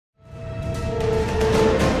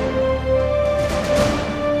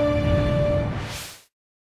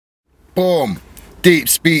Boom.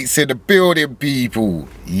 Deepsspeaks in the building, people.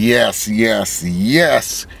 Yes, yes,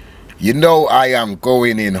 yes. You know I am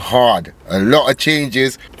going in hard. A lot of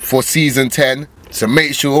changes for season 10. So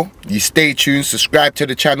make sure you stay tuned, subscribe to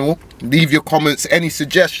the channel, leave your comments, any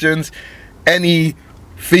suggestions,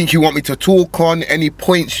 anything you want me to talk on, any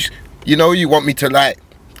points, you know, you want me to like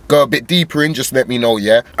go a bit deeper in, just let me know,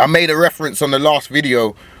 yeah? I made a reference on the last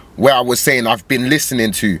video where I was saying I've been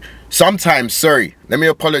listening to. Sometimes, sorry, let me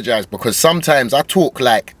apologize, because sometimes I talk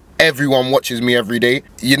like everyone watches me every day,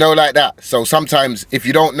 you know, like that. So sometimes, if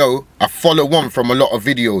you don't know, I follow one from a lot of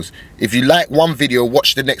videos. If you like one video,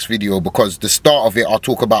 watch the next video, because the start of it, I'll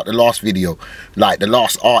talk about the last video, like the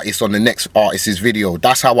last artist on the next artist's video.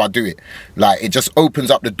 That's how I do it. Like, it just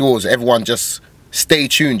opens up the doors. Everyone just stay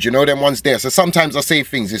tuned, you know, them ones there. So sometimes I say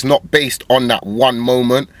things, it's not based on that one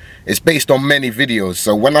moment, it's based on many videos.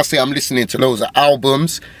 So when I say I'm listening to loads of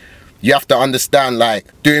albums, you have to understand, like,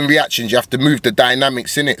 doing reactions, you have to move the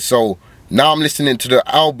dynamics in it. So now I'm listening to the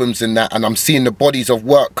albums and that, and I'm seeing the bodies of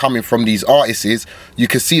work coming from these artists. You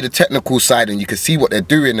can see the technical side and you can see what they're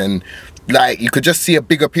doing, and like, you could just see a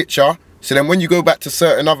bigger picture. So then when you go back to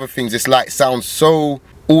certain other things, it's like, sounds so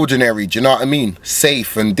ordinary, do you know what I mean?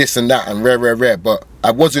 Safe and this and that and rare. But I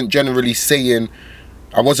wasn't generally saying,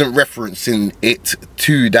 I wasn't referencing it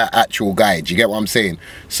to that actual guy. Do you get what I'm saying?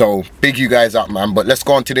 So big you guys up, man. But let's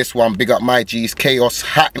go on to this one. Big up my G's, Kaos,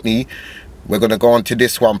 Hackney. We're gonna go on to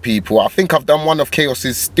this one, people. I think I've done one of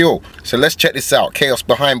Kaos's still, so let's check this out. Kaos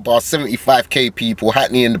behind Barz, 75k people.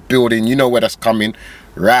 Hackney in the building, you know where that's coming,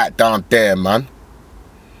 right down there, man.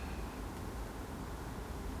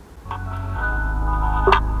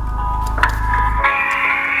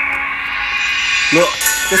 Look,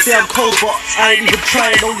 they say I'm cold, but I ain't even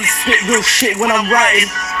trying. Only spit real shit when I'm writing.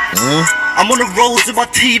 I'm on the roads with my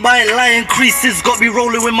team, I ain't lying. Creases got me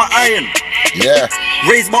rolling with my iron. Yeah.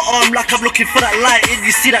 Raise my arm like I'm looking for that lighting.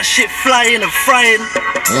 You see that shit flying and frying.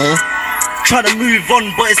 Trying to move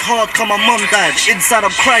on, but it's hard, cause my mum died. Inside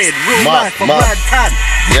I'm crying, real life, I'm rad tan.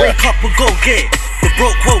 Wake up and go get it, the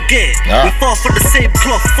broke won't get it. We're far from the same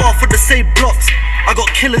cloth, far from the same blocks. I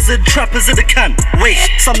got killers and trappers in the can. Wait,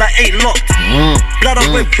 some that ain't locked. Blood I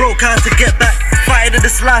went broke, I had to get back. Fighting in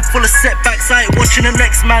this life full of setbacks, I ain't watching the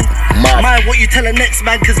next man. Mind what you tell the next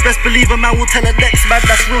man, cause best believe a man will tell the next man.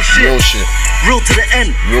 That's real shit. Real to the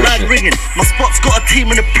end, line ringing. My spot's got a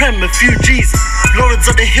team in the prem, a few G's. Lauren's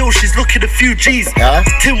on the hill, she's looking a few G's.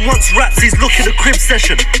 Tim wants raps, he's looking a crib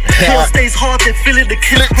session. Kill stays hard, they're feeling the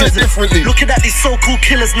killer's presence. Looking at these so-called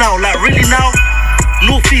killers now, like really now?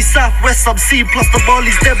 North, east, south, west, I'm seeing, plus the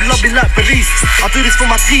Marlies, them love me like police. I do this for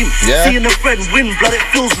my team, seeing a friend win, blood, it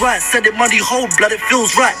feels right. Sending money home, blood, it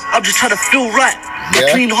feels right. I'm just trying to feel right. A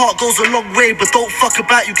clean heart goes a long way, but don't fuck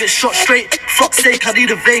about, you get shot straight. Fuck's sake, I need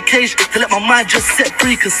a vacation to let my mind just set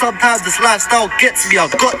free, cause sometimes this lifestyle gets me, I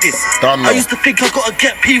got this. I used to think I gotta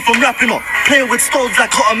get P from rapping up, playing with stones like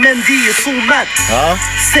Cotton Mendy, it's all mad.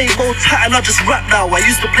 Same old pattern, I just rap now. I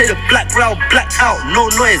used to play the black round, blacked out, no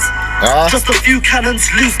noise. Just a few cannons,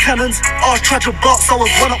 loose cannons. Tried to box, I was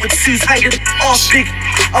one up with twos hanging. Big,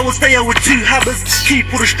 I was there with two hammers. Keep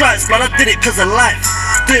all the stripes, man, I did it cause of life.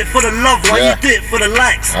 Do it for the love, why you do it for the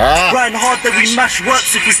likes. Grind hard, then we mash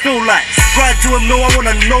works if we still like. Grind to a mill, I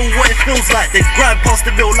wanna know what it feels like. They grind past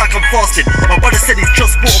the mill like I'm fasting. My brother said he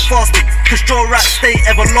just bought a fasting, cause your rap stay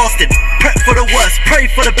everlasting. Prep for the worst, pray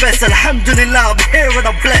for the best. Alhamdulillah, I'm here and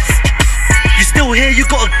I'm blessed. You still here, you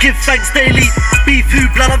gotta give thanks daily. Beef who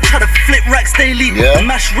blood, I'm trying to flip racks daily.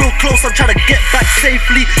 Mash real close, I'm trying to get back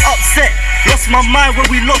safely. Upset, lost my mind when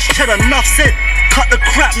we lost cheddar, enough said. Cut the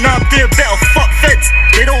crap, now I'm doing better, fuck feds.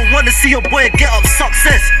 They don't wanna see your boy get up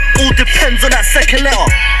success. All depends on that second letter.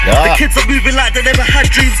 The kids are moving like they never had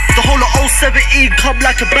dreams. The whole of 017 come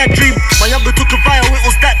like a bad dream. My younger took a vial, it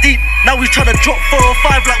was that deep. Now we trying to drop 4 or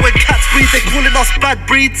 5 like when cats breed. They calling us bad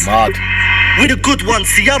breeds. We the good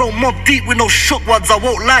ones, see I don't mob deep with no shook ones, I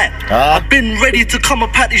won't lie. I've been ready to come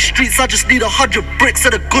up at these streets, I just need 100 bricks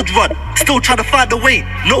and a good run. Still trying to find a way,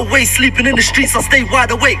 no way sleeping in the streets, I stay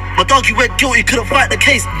wide awake. My doggy went guilty, couldn't fight the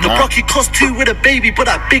case. The blocky cost 2 with a baby,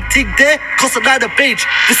 but that big thing there cost a night of beige.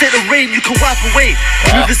 This ain't the rain, you can wipe away.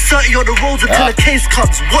 Moving 30 on the roads until the case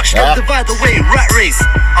comes. Watch them divide the way, rat race.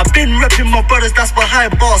 I've been repping my brothers that's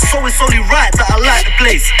behind bars, so it's only right that I like the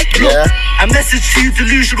place. Look, a message to you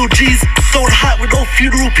delusional G's. Don't hype with no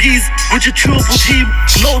funeral peas. With your chewable team,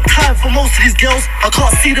 no time for most of these girls. I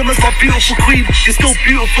can't see them as my beautiful queen. You're still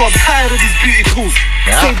beautiful, I'm tired of these beauty calls.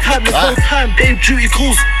 Same time, there's no time, babe, duty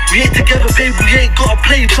calls. We ain't together, babe, we ain't gotta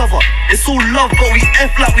play each other. It's all love, but we F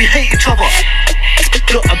like we hate each other.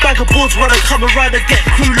 Look, a bag of boards wanna come around and get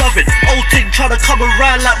crew loving. Old thing tryna come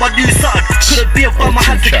around like my new something. Couldn't be a bum, I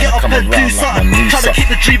had to get up and do something. Tryna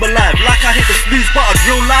keep the dream alive, like I hit the snooze button.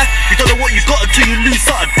 Real life, you don't know what you got until you lose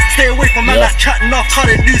something. Stay away from man like chatting off, cause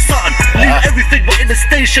they knew something. Knew everything, but in the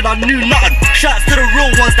station I knew nothing. Shouts to the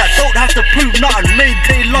real ones that don't have to prove nothing.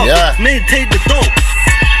 Maintain love, maintain the dope.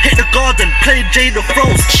 Hit the garden, play Jade the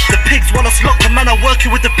Froze. The pigs want us locked, the man I'm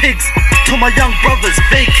working with the pigs. To my young brothers,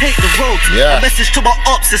 vacate the roads. A message to my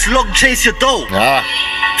ops, this long chase your dough.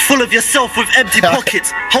 Full of yourself with empty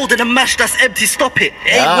pockets. Holding a mash that's empty, stop it.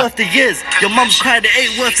 It ain't worth the years. Your mum's crying, it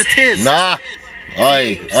ain't worth the tears.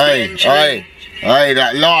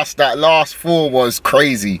 That last four was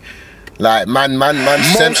crazy. Like man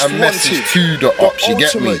sent a message to the ops, you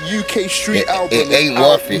get me? It ain't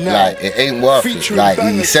worth it, like it ain't worth it. Like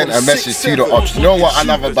he sent a message to the ops. You know what I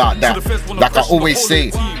love about that? Like I always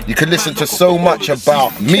say, you can listen to so much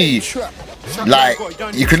about me. Like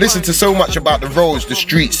you can listen to so much about the roads, the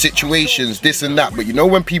streets, situations, this and that, but you know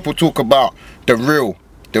when people talk about the real,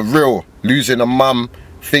 losing a mum,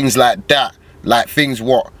 things like that, like things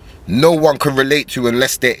what no one can relate to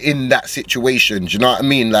unless they're in that situation. Do you know what I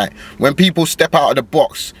mean? Like when people step out of the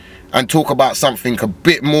box and talk about something a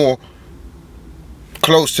bit more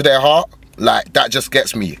close to their heart, like that just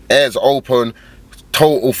gets me. Ears open,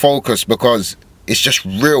 total focus, because it's just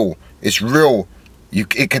real. It's real.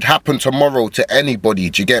 It could happen tomorrow to anybody.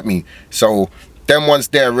 Do you get me? So them ones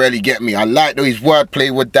there really get me. I like his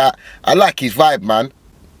wordplay with that. I like his vibe, man.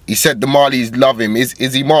 He said the Marleys love him. Is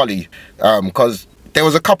he Marley? Because there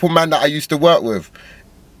was a couple man that I used to work with.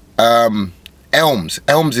 Elms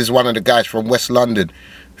is one of the guys from West London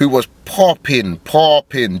who was popping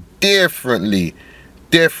differently.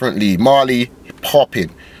 Marley popping.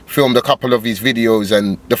 Filmed a couple of his videos,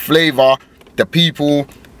 and the flavour, the people,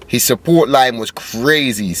 his support line was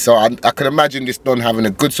crazy. So I can imagine this Don having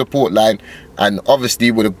a good support line, and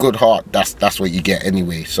obviously with a good heart, that's what you get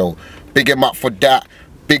anyway. So big him up for that.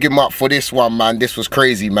 Big him up for this one, man. This was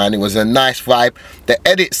crazy, man. It was a nice vibe. The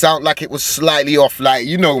edit sounded like it was slightly off. Like,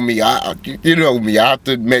 you know me, I have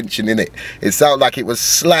to mention in it. It sounded like it was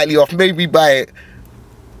slightly off, maybe by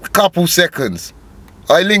a couple seconds.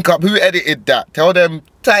 I link up. Who edited that? Tell them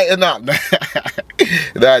tighten up.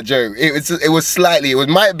 That joke. It was slightly. It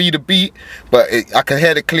might be the beat, but I can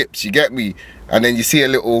hear the clips. You get me? And then you see a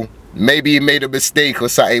little. Maybe he made a mistake or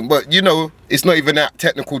something, but you know, it's not even that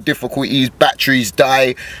technical difficulties. Batteries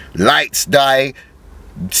die, lights die,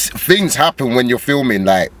 things happen when you're filming.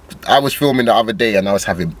 Like I was filming the other day and I was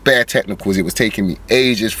having bare technicals. It was taking me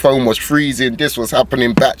ages. Phone was freezing. This was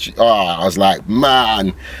happening. Battery. I was like,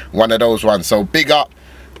 man, one of those ones. So big up.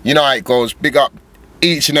 You know how it goes. Big up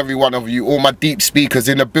each and every one of you, all my deep speakers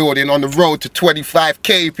in the building, on the road to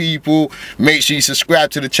 25k people. Make sure you subscribe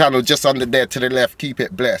to the channel just under there to the left. Keep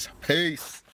it blessed. Peace.